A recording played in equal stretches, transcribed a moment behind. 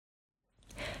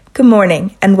Good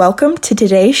morning, and welcome to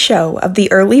today's show of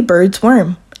the Early Birds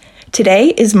Worm. Today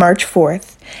is March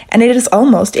 4th, and it is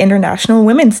almost International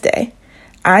Women's Day.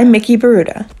 I'm Mickey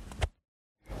Baruta.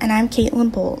 And I'm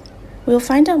Caitlin Bolt. We'll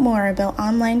find out more about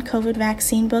online COVID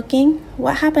vaccine booking,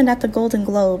 what happened at the Golden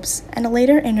Globes, and a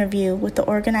later interview with the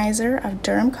organizer of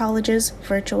Durham College's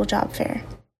virtual job fair.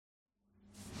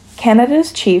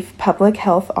 Canada's Chief Public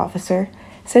Health Officer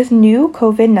says new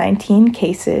COVID-19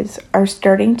 cases are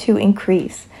starting to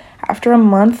increase after a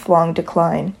month-long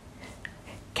decline.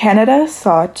 Canada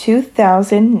saw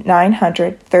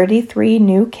 2,933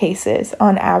 new cases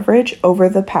on average over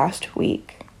the past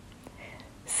week.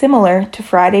 Similar to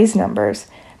Friday's numbers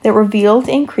that revealed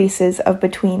increases of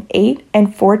between 8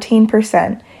 and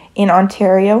 14% in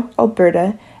Ontario,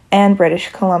 Alberta, and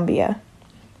British Columbia.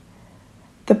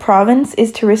 The province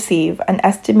is to receive an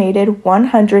estimated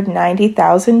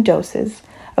 190,000 doses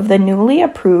of the newly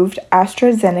approved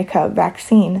AstraZeneca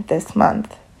vaccine this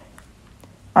month.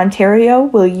 Ontario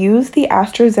will use the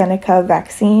AstraZeneca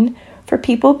vaccine for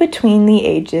people between the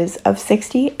ages of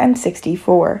 60 and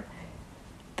 64.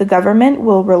 The government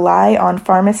will rely on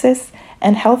pharmacists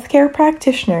and healthcare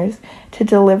practitioners to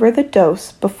deliver the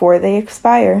dose before they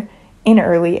expire in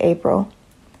early April.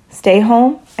 Stay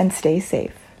home and stay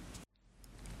safe.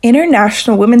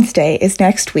 International Women's Day is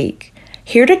next week.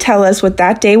 Here to tell us what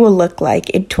that day will look like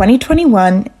in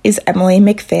 2021 is Emily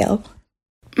McPhail.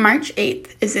 March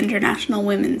 8th is International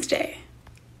Women's Day.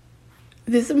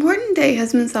 This important day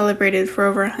has been celebrated for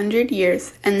over 100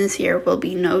 years, and this year will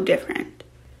be no different.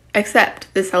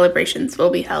 Except the celebrations will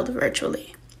be held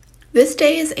virtually. This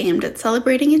day is aimed at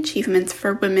celebrating achievements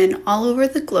for women all over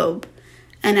the globe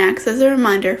and acts as a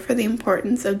reminder for the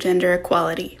importance of gender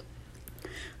equality.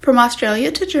 From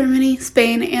Australia to Germany,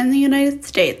 Spain, and the United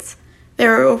States,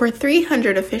 there are over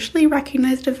 300 officially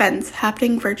recognized events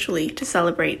happening virtually to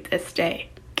celebrate this day.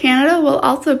 Canada will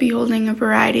also be holding a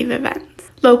variety of events.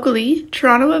 Locally,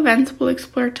 Toronto events will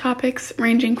explore topics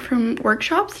ranging from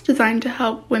workshops designed to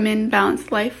help women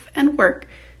balance life and work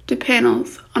to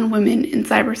panels on women in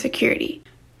cybersecurity.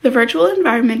 The virtual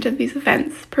environment of these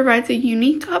events provides a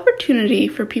unique opportunity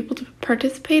for people to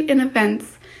participate in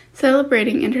events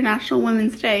celebrating International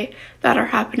Women's Day that are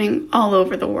happening all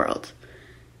over the world.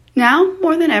 Now,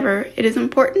 more than ever, it is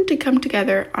important to come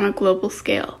together on a global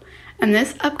scale, and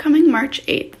this upcoming March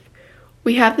 8th,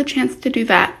 we have the chance to do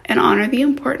that and honor the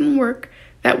important work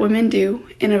that women do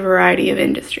in a variety of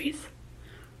industries.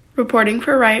 Reporting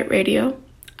for Riot Radio,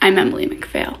 I'm Emily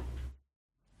McPhail.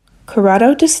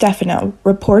 Corrado DeStefano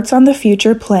reports on the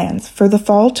future plans for the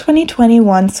fall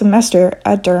 2021 semester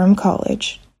at Durham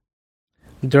College.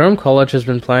 Durham College has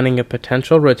been planning a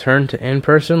potential return to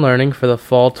in-person learning for the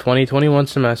fall 2021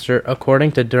 semester,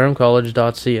 according to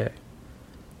durhamcollege.ca.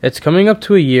 It's coming up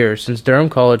to a year since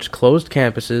Durham College closed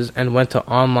campuses and went to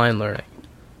online learning.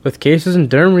 With cases in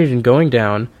Durham region going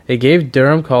down, it gave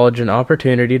Durham College an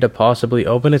opportunity to possibly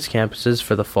open its campuses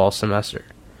for the fall semester.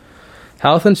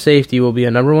 Health and safety will be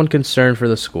a number one concern for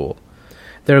the school.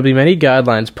 There will be many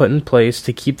guidelines put in place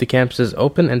to keep the campuses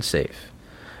open and safe.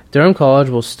 Durham College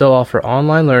will still offer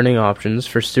online learning options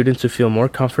for students who feel more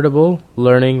comfortable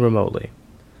learning remotely.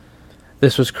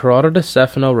 This was Corrado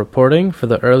DeStefano reporting for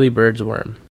the Early Birds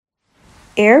Worm.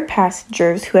 Air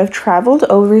passengers who have traveled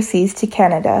overseas to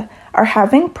Canada are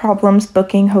having problems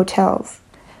booking hotels.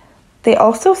 They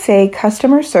also say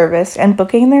customer service and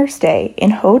booking their stay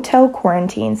in hotel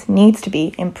quarantines needs to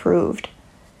be improved.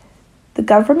 The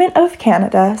Government of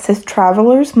Canada says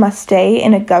travelers must stay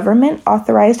in a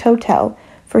government-authorized hotel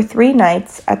for 3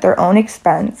 nights at their own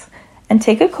expense and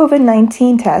take a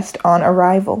COVID-19 test on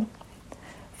arrival.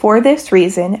 For this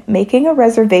reason, making a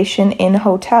reservation in a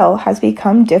hotel has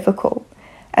become difficult,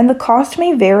 and the cost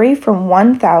may vary from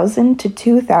 $1,000 to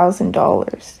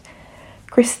 $2,000.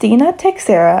 Cristina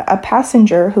Teixeira, a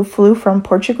passenger who flew from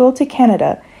Portugal to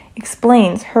Canada,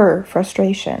 explains her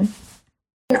frustration.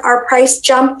 Our price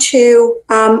jumped to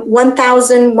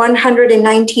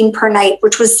 $1,119 per night,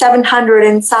 which was $700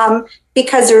 and some,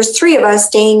 because there's 3 of us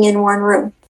staying in one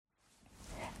room.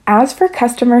 As for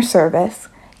customer service,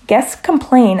 guests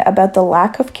complain about the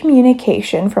lack of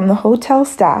communication from the hotel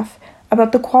staff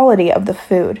about the quality of the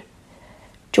food.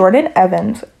 Jordan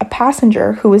Evans, a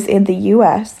passenger who was in the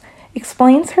U.S.,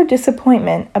 explains her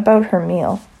disappointment about her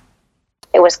meal.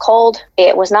 It was cold,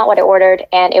 it was not what I ordered,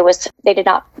 and they did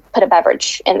not put a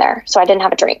beverage in there, so I didn't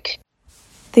have a drink.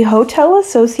 The Hotel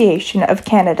Association of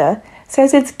Canada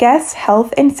says its guests'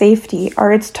 health and safety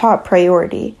are its top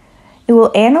priority. It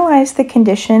will analyze the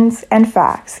conditions and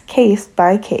facts case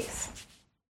by case.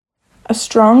 A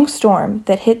strong storm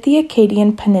that hit the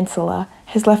Acadian Peninsula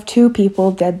has left 2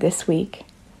 people dead this week.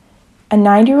 A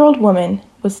 9-year-old woman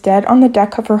was dead on the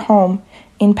deck of her home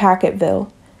in Packetville,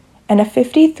 and a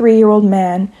 53-year-old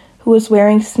man who was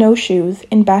wearing snowshoes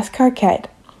in Bascarquette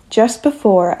just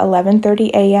before 11:30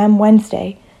 a.m.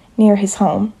 Wednesday near his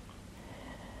home.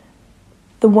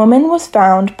 The woman was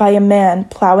found by a man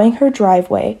plowing her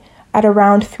driveway at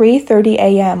around 3:30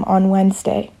 a.m. on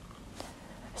Wednesday.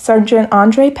 Sergeant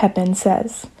Andre Pepin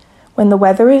says, "When the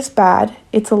weather is bad,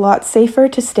 it's a lot safer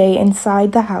to stay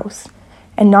inside the house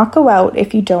and not go out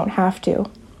if you don't have to.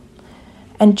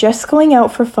 And just going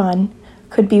out for fun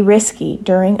could be risky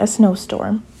during a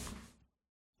snowstorm."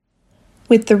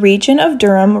 With the region of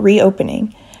Durham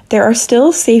reopening, there are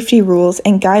still safety rules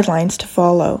and guidelines to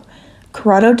follow.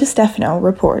 Corrado DiStefano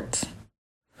reports.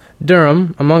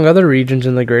 Durham, among other regions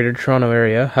in the Greater Toronto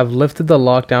Area, have lifted the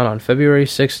lockdown on February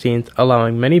 16th,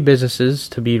 allowing many businesses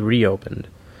to be reopened.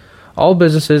 All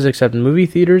businesses except movie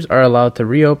theaters are allowed to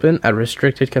reopen at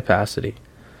restricted capacity.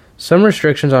 Some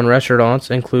restrictions on restaurants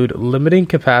include limiting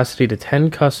capacity to 10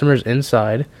 customers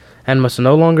inside and must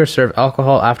no longer serve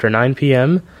alcohol after 9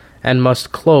 p.m. and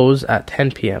must close at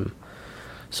 10 p.m.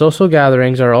 Social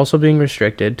gatherings are also being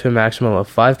restricted to a maximum of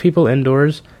 5 people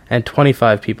indoors and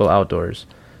 25 people outdoors.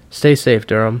 Stay safe,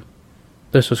 Durham.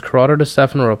 This was Corrado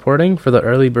DiStefano reporting for the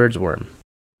Early Birds Worm.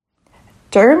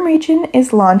 Durham Region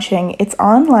is launching its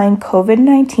online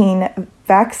COVID-19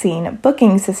 vaccine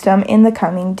booking system in the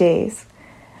coming days.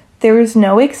 There is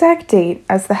no exact date,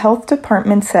 as the health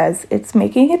department says it's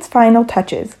making its final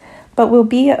touches, but will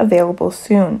be available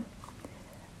soon.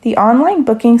 The online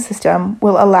booking system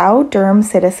will allow Durham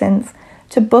citizens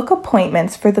to book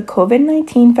appointments for the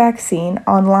COVID-19 vaccine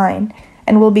online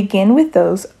and will begin with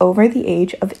those over the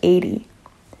age of 80.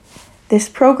 This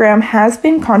program has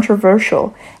been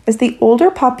controversial as the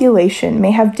older population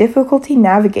may have difficulty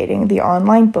navigating the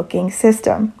online booking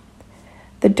system.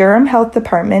 The Durham Health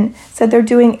Department said they're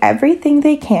doing everything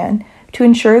they can to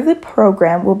ensure the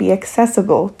program will be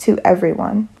accessible to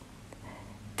everyone.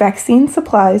 Vaccine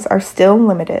supplies are still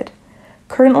limited.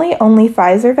 Currently, only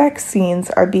Pfizer vaccines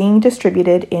are being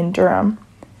distributed in Durham.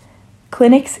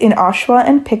 Clinics in Oshawa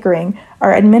and Pickering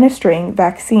are administering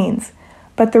vaccines,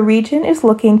 but the region is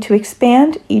looking to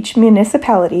expand each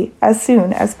municipality as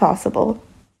soon as possible.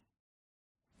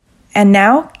 And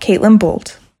now, Caitlin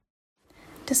Bolt.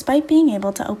 Despite being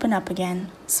able to open up again,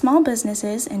 small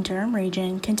businesses in Durham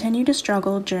Region continue to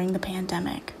struggle during the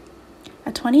pandemic.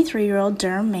 A 23-year-old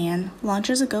Durham man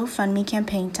launches a GoFundMe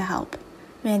campaign to help.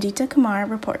 Vandita Kumar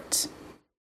reports.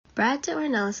 Brad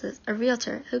DeOrnelis, a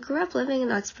realtor who grew up living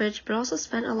in Uxbridge but also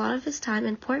spent a lot of his time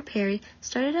in Port Perry,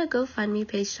 started a GoFundMe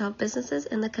page to help businesses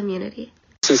in the community.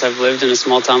 Since I've lived in a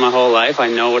small town my whole life, I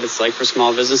know what it's like for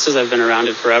small businesses. I've been around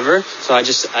it forever. So I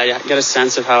get a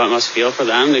sense of how it must feel for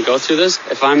them to go through this.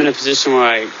 If I'm in a position where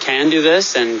I can do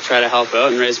this and try to help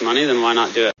out and raise money, then why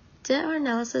not do it?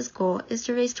 DeOrnelis' goal is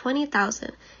to raise $20,000,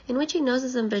 in which he knows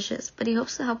is ambitious, but he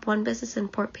hopes to help one business in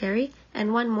Port Perry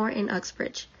and one more in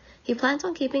Uxbridge. He plans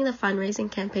on keeping the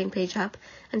fundraising campaign page up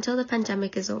until the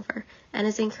pandemic is over, and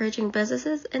is encouraging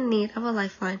businesses in need of a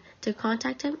lifeline to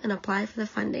contact him and apply for the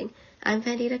funding. I'm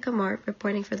Vandita Kumar,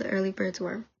 reporting for the Early Birds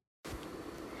Worm.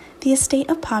 The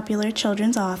estate of popular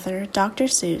children's author Dr.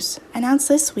 Seuss announced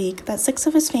this week that 6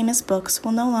 of his famous books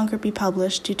will no longer be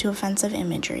published due to offensive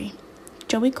imagery.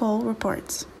 Joey Cole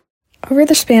reports. Over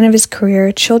the span of his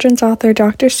career, children's author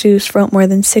Dr. Seuss wrote more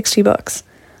than 60 books,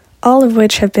 all of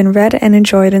which have been read and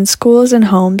enjoyed in schools and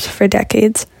homes for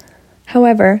decades.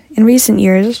 However, in recent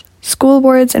years, school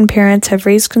boards and parents have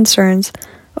raised concerns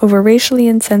over racially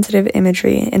insensitive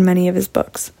imagery in many of his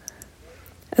books.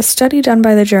 A study done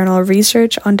by the journal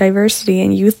Research on Diversity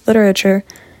in Youth Literature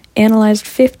analyzed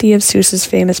 50 of Seuss's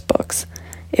famous books.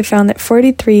 It found that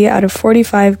 43 out of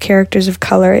 45 characters of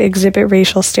color exhibit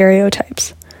racial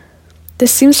stereotypes.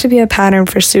 This seems to be a pattern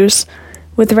for Seuss,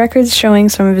 with records showing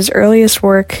some of his earliest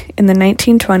work in the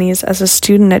 1920s as a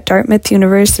student at Dartmouth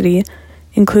University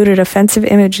included offensive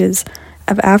images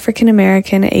of African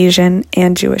American, Asian,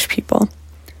 and Jewish people.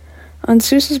 On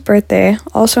Seuss's birthday,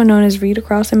 also known as Read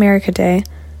Across America Day,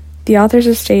 the author's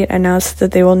estate announced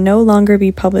that they will no longer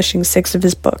be publishing 6 of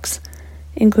his books,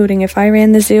 including If I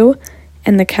Ran the Zoo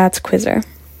and The Cat's Quizzer.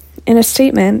 In a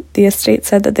statement, the estate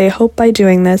said that they hope by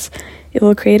doing this, it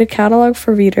will create a catalog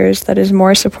for readers that is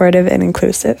more supportive and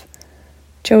inclusive.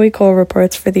 Joey Cole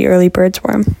reports for the Early Birds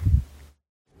Worm.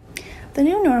 The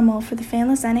new normal for the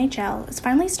fanless NHL is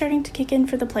finally starting to kick in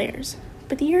for the players,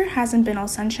 but the year hasn't been all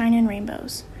sunshine and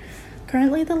rainbows.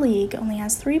 Currently, the league only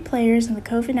has 3 players in the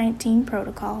COVID-19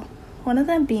 protocol, one of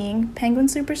them being Penguin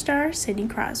superstar Sidney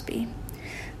Crosby.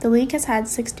 The league has had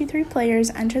 63 players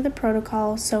enter the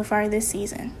protocol so far this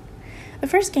season. The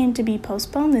first game to be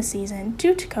postponed this season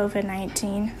due to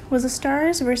COVID-19 was the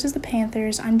Stars versus the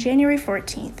Panthers on January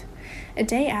 14th, a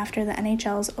day after the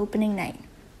NHL's opening night.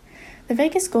 The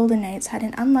Vegas Golden Knights had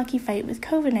an unlucky fight with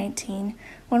COVID-19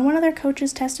 when one of their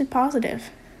coaches tested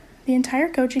positive. The entire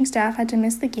coaching staff had to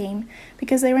miss the game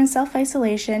because they were in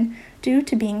self-isolation due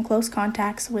to being in close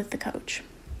contacts with the coach.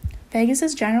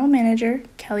 Vegas's general manager,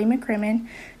 Kelly McCrimmon,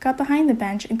 got behind the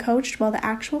bench and coached while the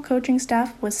actual coaching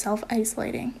staff was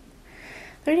self-isolating.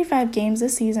 35 games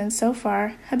this season so far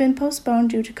have been postponed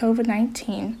due to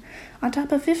COVID-19, on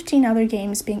top of 15 other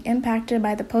games being impacted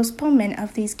by the postponement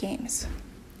of these games.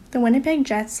 The Winnipeg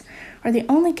Jets are the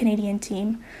only Canadian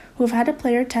team who have had a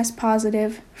player test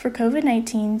positive for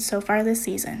COVID-19 so far this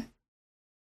season.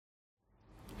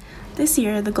 This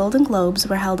year, the Golden Globes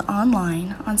were held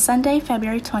online on Sunday,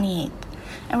 February 28th,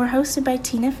 and were hosted by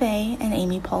Tina Fey and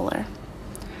Amy Poehler.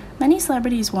 Many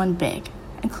celebrities won big,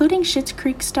 including Schitt's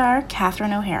Creek star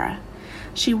Catherine O'Hara.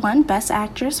 She won Best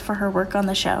Actress for her work on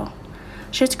the show.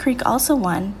 Schitt's Creek also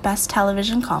won Best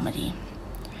Television Comedy.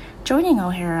 Joining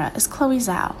O'Hara is Chloe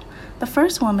Zhao, the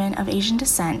first woman of Asian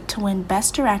descent to win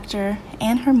Best Director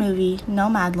and her movie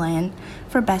Nomadland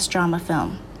for Best Drama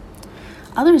Film.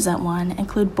 Others that won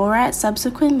include Borat's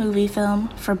subsequent movie film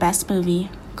for Best Movie,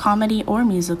 Comedy or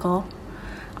Musical,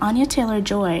 Anya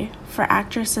Taylor-Joy for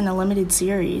Actress in a Limited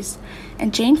Series,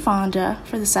 and Jane Fonda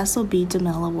for the Cecil B.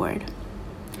 DeMille Award.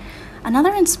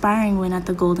 Another inspiring win at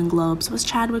the Golden Globes was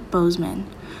Chadwick Boseman,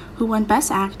 who won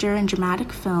Best Actor in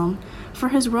Dramatic Film for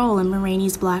his role in Ma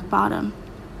Rainey's Black Bottom.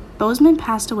 Boseman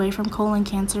passed away from colon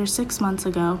cancer 6 months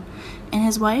ago, and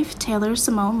his wife, Taylor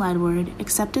Simone Ledward,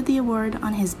 accepted the award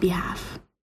on his behalf.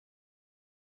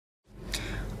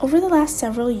 Over the last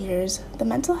several years, the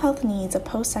mental health needs of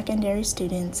post-secondary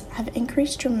students have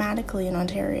increased dramatically in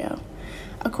Ontario,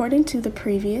 according to the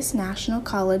previous National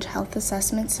College Health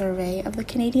Assessment Survey of the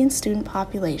Canadian student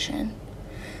population.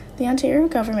 The Ontario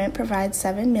government provides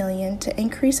 $7 million to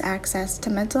increase access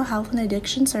to mental health and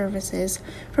addiction services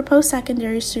for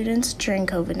post-secondary students during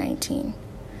COVID-19.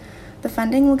 The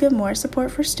funding will give more support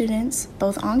for students,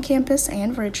 both on campus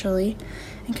and virtually,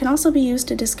 and can also be used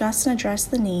to discuss and address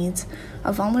the needs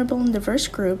of vulnerable and diverse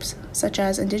groups such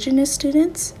as Indigenous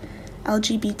students,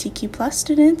 LGBTQ+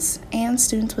 students, and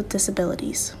students with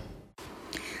disabilities.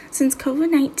 Since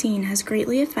COVID-19 has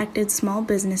greatly affected small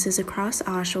businesses across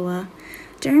Oshawa,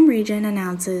 Durham Region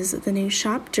announces the new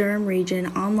Shop Durham Region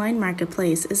online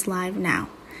marketplace is live now.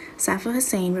 Safa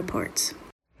Hussain reports.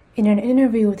 In an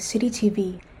interview with City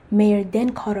TV, Mayor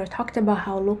Dan Cotter talked about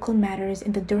how local matters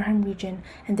in the Durham region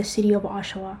and the city of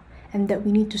Oshawa, and that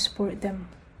we need to support them.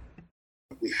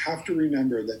 We have to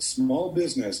remember that small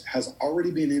business has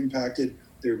already been impacted.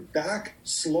 They're back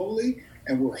slowly,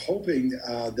 and we're hoping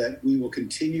that we will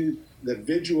continue the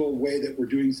visual way that we're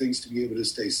doing things to be able to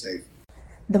stay safe.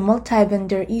 The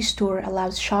multi-vendor e-store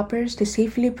allows shoppers to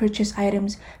safely purchase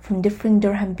items from different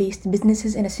Durham-based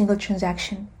businesses in a single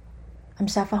transaction. I'm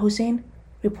Safa Hussain,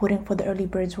 reporting for the Early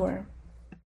Birds Worm.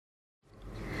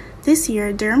 This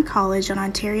year, Durham College and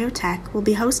Ontario Tech will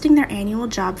be hosting their annual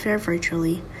job fair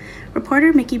virtually.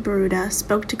 Reporter Mickey Baruda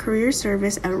spoke to Career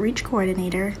Service Outreach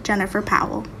Coordinator Jennifer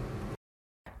Powell.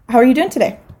 How are you doing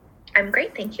today? I'm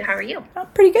great, thank you. How are you? Oh,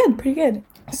 pretty good.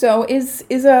 So is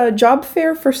a job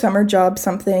fair for summer jobs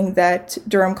something that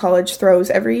Durham College throws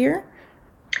every year?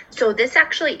 So this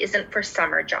actually isn't for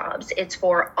summer jobs. It's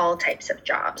for all types of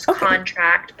jobs. Okay.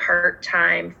 Contract,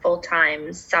 part-time,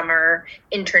 full-time, summer,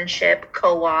 internship,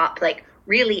 co-op, like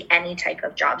really any type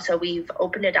of job. So we've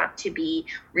opened it up to be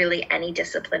really any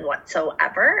discipline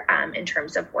whatsoever in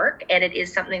terms of work. And it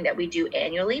is something that we do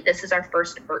annually. This is our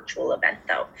first virtual event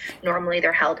though. Normally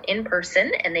they're held in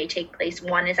person and they take place.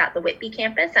 One is at the Whitby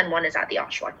campus and one is at the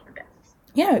Oshawa campus.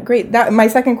 Yeah, great. My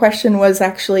second question was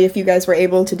actually if you guys were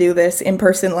able to do this in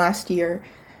person last year.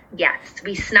 Yes,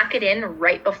 we snuck it in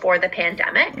right before the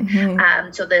pandemic.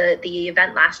 Mm-hmm. So the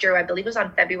event last year, I believe, was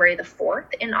on February the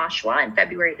 4th in Oshawa and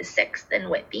February the 6th in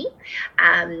Whitby.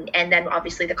 And then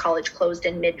obviously the college closed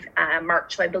in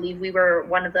mid-March. So I believe we were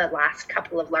one of the last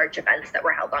couple of large events that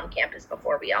were held on campus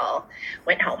before we all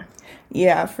went home.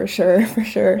 Yeah, for sure.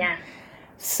 Yeah.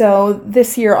 So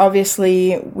this year,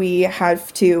 obviously, we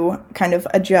have to kind of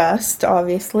adjust,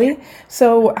 obviously.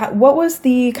 So what was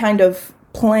the kind of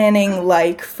planning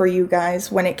like for you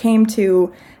guys when it came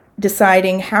to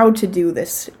deciding how to do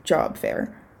this job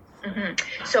fair?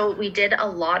 So we did a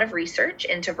lot of research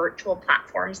into virtual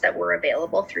platforms that were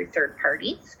available through third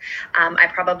parties. I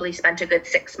probably spent a good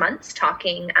 6 months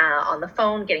talking on the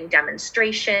phone, getting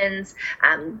demonstrations,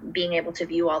 being able to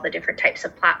view all the different types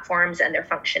of platforms and their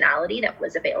functionality that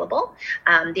was available.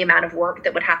 The amount of work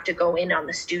that would have to go in on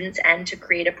the student's end to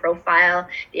create a profile,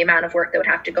 the amount of work that would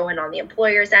have to go in on the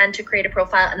employer's end to create a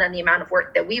profile, and then the amount of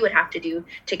work that we would have to do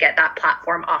to get that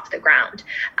platform off the ground.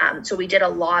 So we did a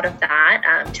lot of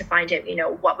that to find out,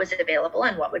 what was available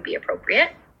and what would be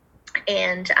appropriate.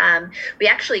 And we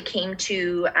actually came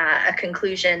to a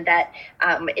conclusion that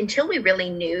until we really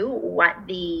knew what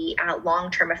the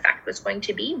long-term effect was going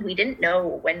to be, we didn't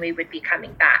know when we would be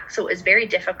coming back. So it was very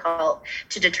difficult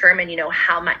to determine,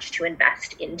 how much to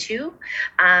invest into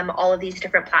all of these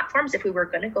different platforms if we were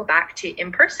going to go back to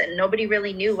in person. Nobody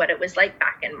really knew what it was like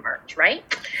back in March, right?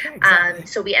 Exactly.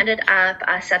 So we ended up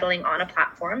settling on a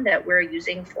platform that we're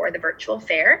using for the virtual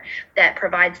fair that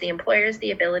provides the employers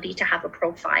the ability to have a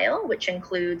profile, which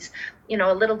includes,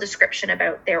 a little description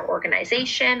about their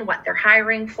organization, what they're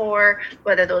hiring for,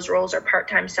 whether those roles are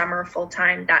part-time, summer,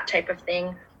 full-time, that type of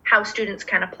thing, how students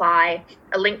can apply,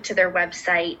 a link to their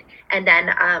website, and then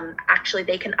actually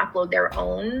they can upload their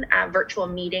own virtual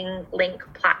meeting link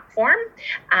platform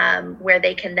where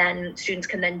students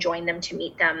can then join them to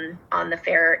meet them on the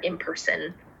fair in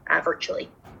person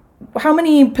virtually. How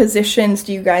many positions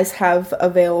do you guys have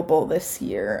available this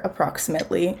year,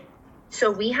 approximately? So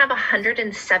we have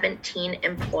 117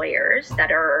 employers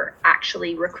that are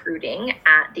actually recruiting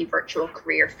at the virtual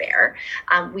career fair.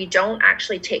 We don't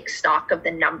actually take stock of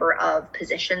the number of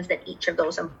positions that each of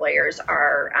those employers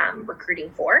are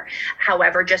recruiting for.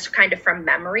 However, just kind of from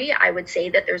memory, I would say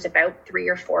that there's about 3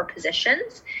 or 4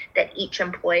 positions that each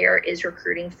employer is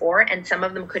recruiting for, and some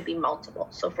of them could be multiple.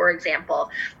 So for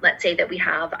example, let's say that we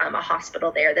have a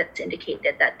hospital there that's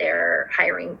indicated that they're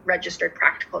hiring registered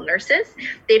practical nurses.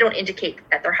 They don't indicate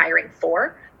that they're hiring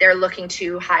for. They're looking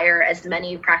to hire as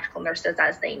many practical nurses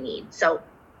as they need. So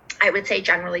I would say,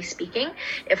 generally speaking,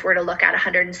 if we're to look at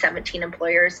 117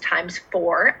 employers times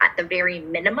 4 at the very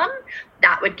minimum,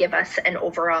 that would give us an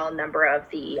overall number of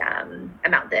the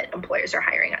amount that employers are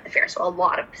hiring at the fair. So a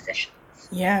lot of positions.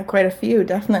 Yeah, quite a few,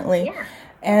 definitely. Yeah.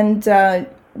 And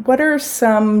what are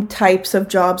some types of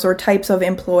jobs or types of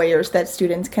employers that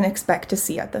students can expect to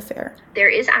see at the fair? There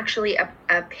is actually a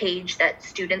page that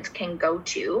students can go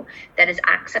to that is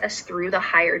accessed through the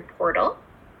Hired portal.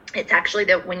 It's actually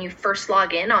that when you first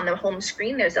log in on the home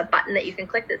screen, there's a button that you can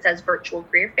click that says Virtual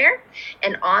Career Fair.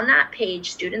 And on that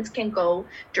page, students can go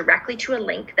directly to a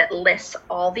link that lists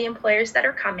all the employers that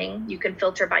are coming. You can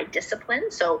filter by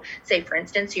discipline. So say, for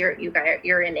instance, you're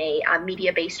in a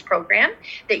media-based program,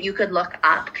 that you could look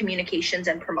up communications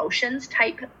and promotions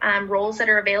type roles that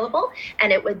are available.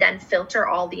 And it would then filter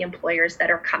all the employers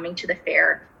that are coming to the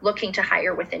fair looking to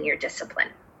hire within your discipline.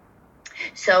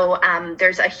 So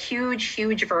there's a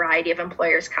huge variety of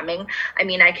employers coming. I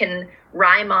mean, I can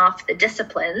rhyme off the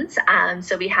disciplines.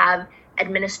 So we have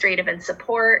administrative and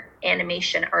support,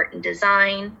 animation, art and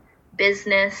design,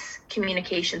 business,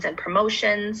 communications and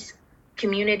promotions,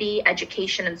 community,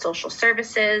 education and social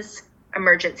services,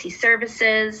 emergency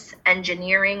services,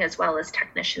 engineering, as well as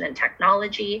technician and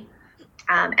technology,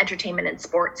 entertainment and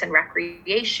sports and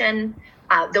recreation,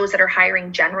 those that are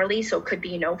hiring generally. So it could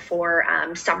be, for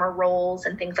summer roles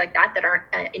and things like that aren't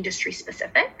industry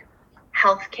specific,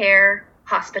 healthcare,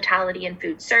 hospitality and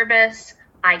food service,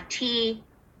 IT,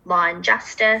 law and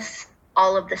justice,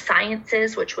 all of the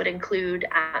sciences, which would include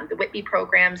the Whitby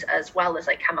programs, as well as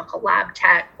like chemical lab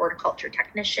tech, horticulture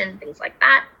technician, things like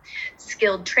that,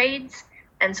 skilled trades,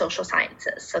 and social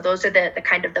sciences. So those are the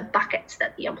kind of the buckets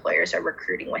that the employers are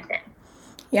recruiting within.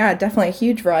 Yeah, definitely a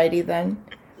huge variety then.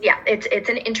 Yeah, it's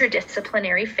an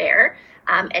interdisciplinary fair,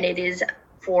 and it is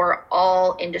for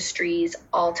all industries,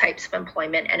 all types of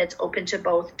employment, and it's open to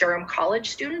both Durham College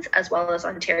students as well as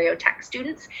Ontario Tech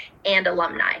students and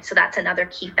alumni. So that's another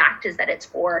key fact, is that it's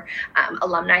for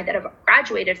alumni that have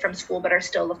graduated from school but are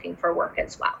still looking for work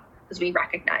as well. Because we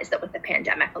recognize that with the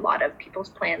pandemic, a lot of people's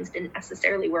plans didn't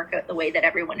necessarily work out the way that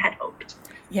everyone had hoped.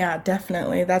 Yeah,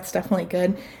 definitely. That's definitely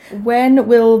good. When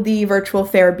will the virtual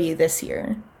fair be this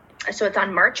year? So it's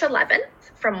on March 11th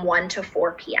from 1 to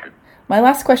 4 p.m. My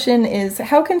last question is,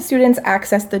 how can students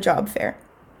access the job fair?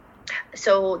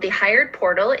 So the Hired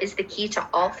portal is the key to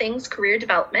all things career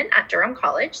development at Durham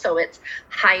College. So it's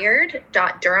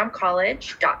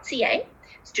hired.durhamcollege.ca.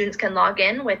 Students can log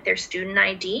in with their student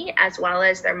ID as well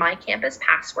as their My Campus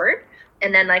password.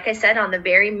 And then, like I said, on the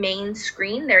very main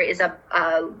screen, there is a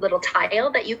little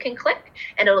tile that you can click,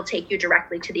 and it'll take you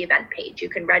directly to the event page. You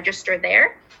can register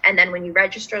there. And then when you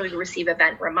register, you'll receive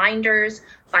event reminders,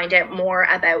 find out more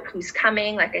about who's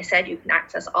coming. Like I said, you can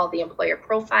access all the employer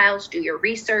profiles, do your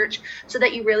research, so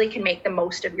that you really can make the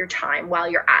most of your time while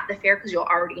you're at the fair, because you'll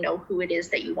already know who it is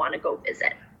that you want to go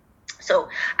visit. So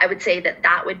I would say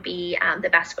that would be the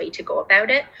best way to go about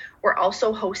it. We're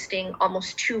also hosting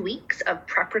almost 2 weeks of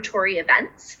preparatory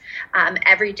events.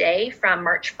 Every day from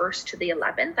March 1st to the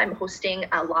 11th, I'm hosting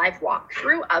a live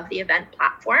walkthrough of the event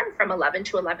platform from 11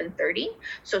 to 11:30.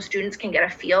 So students can get a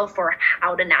feel for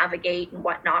how to navigate and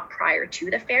whatnot prior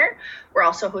to the fair. We're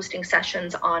also hosting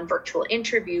sessions on virtual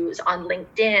interviews, on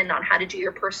LinkedIn, on how to do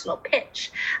your personal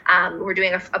pitch. We're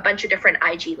doing a bunch of different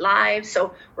IG lives.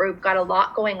 So we've got a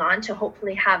lot going on to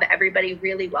hopefully have everybody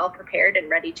really well prepared and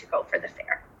ready to go for the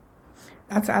fair.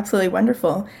 That's absolutely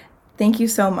wonderful. Thank you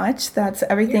so much. That's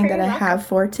everything that I have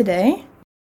for today.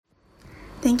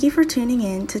 Thank you for tuning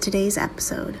in to today's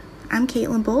episode. I'm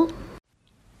Caitlin Bolt.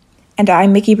 And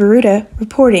I'm Mickey Baruta,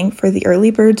 reporting for the Early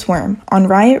Birds Worm on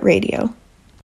Riot Radio.